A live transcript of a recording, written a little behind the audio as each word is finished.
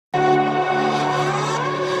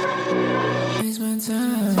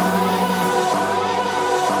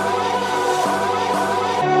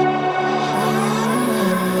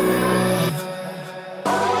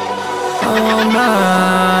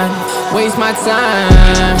mind, waste my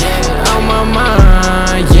time, on my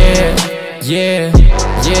mind, yeah, yeah,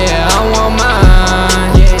 yeah, I want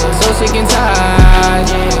mine, so sick and tired,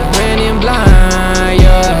 ran in blind,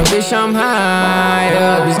 yeah, bitch I'm high,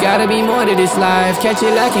 there's gotta be more to this life, catch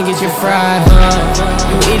it like and get you fried,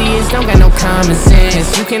 you idiots don't got no common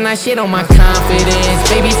sense, you cannot shit on my confidence,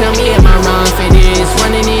 baby tell me am I wrong for this,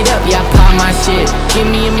 running it up, yeah I pop my shit, give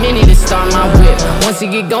me a minute to start my whip, once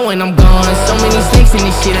it get going I'm gone, so many snakes in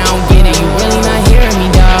this shit I don't get it, you really not hearing me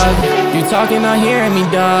dog, you talking not hearing me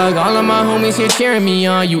dog, all of my homies here cheering me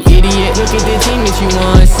on, you idiot, look at the team that you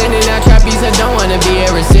won, sending out trappies I don't wanna be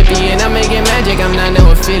a recipient, I'm making magic, I'm not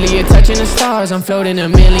no affiliate, touching the stars, I'm floating a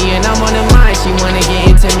million, I'm on the mind, she wanna get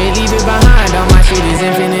intimate, leave it behind, all my shit is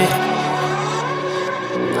infinite,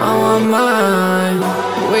 I want mine,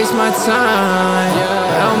 waste my time,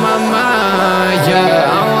 on my mind, yeah,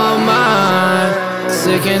 I want mine,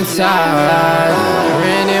 sick and tired,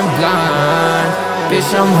 ran in blind,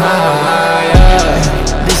 bitch I'm high, yeah.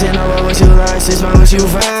 This ain't over what you like, 6 months what you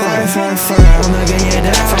find. I'm knocking you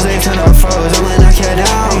down, first they turn off foes, I'ma knock you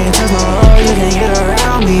down. You ain't touch my heart, you can't get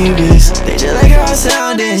around me, bitch. They just like how I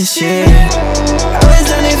sound and shit. I was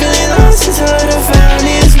done feeling lost until I found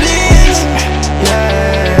this bitch.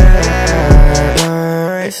 Yeah,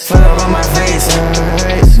 fuck up on my face,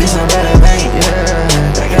 bitch I'm better bank,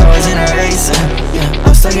 yeah. Like I was in a race,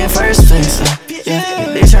 I'm stuck in first place, yeah.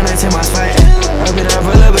 They tryna take my spot, I beat up a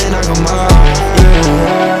little bit, knock 'em off,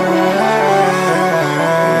 yeah.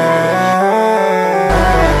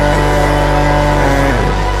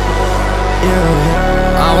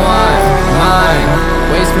 I want mine,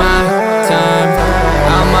 waste my time,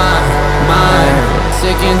 on my mind,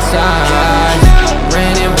 sick and tired,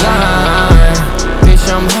 ran in blind, bitch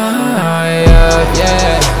I'm high,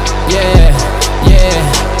 yeah, yeah, yeah,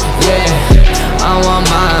 yeah, I want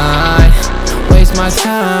mine, waste my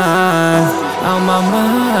time, on my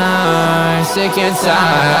mind, sick and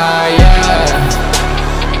tired,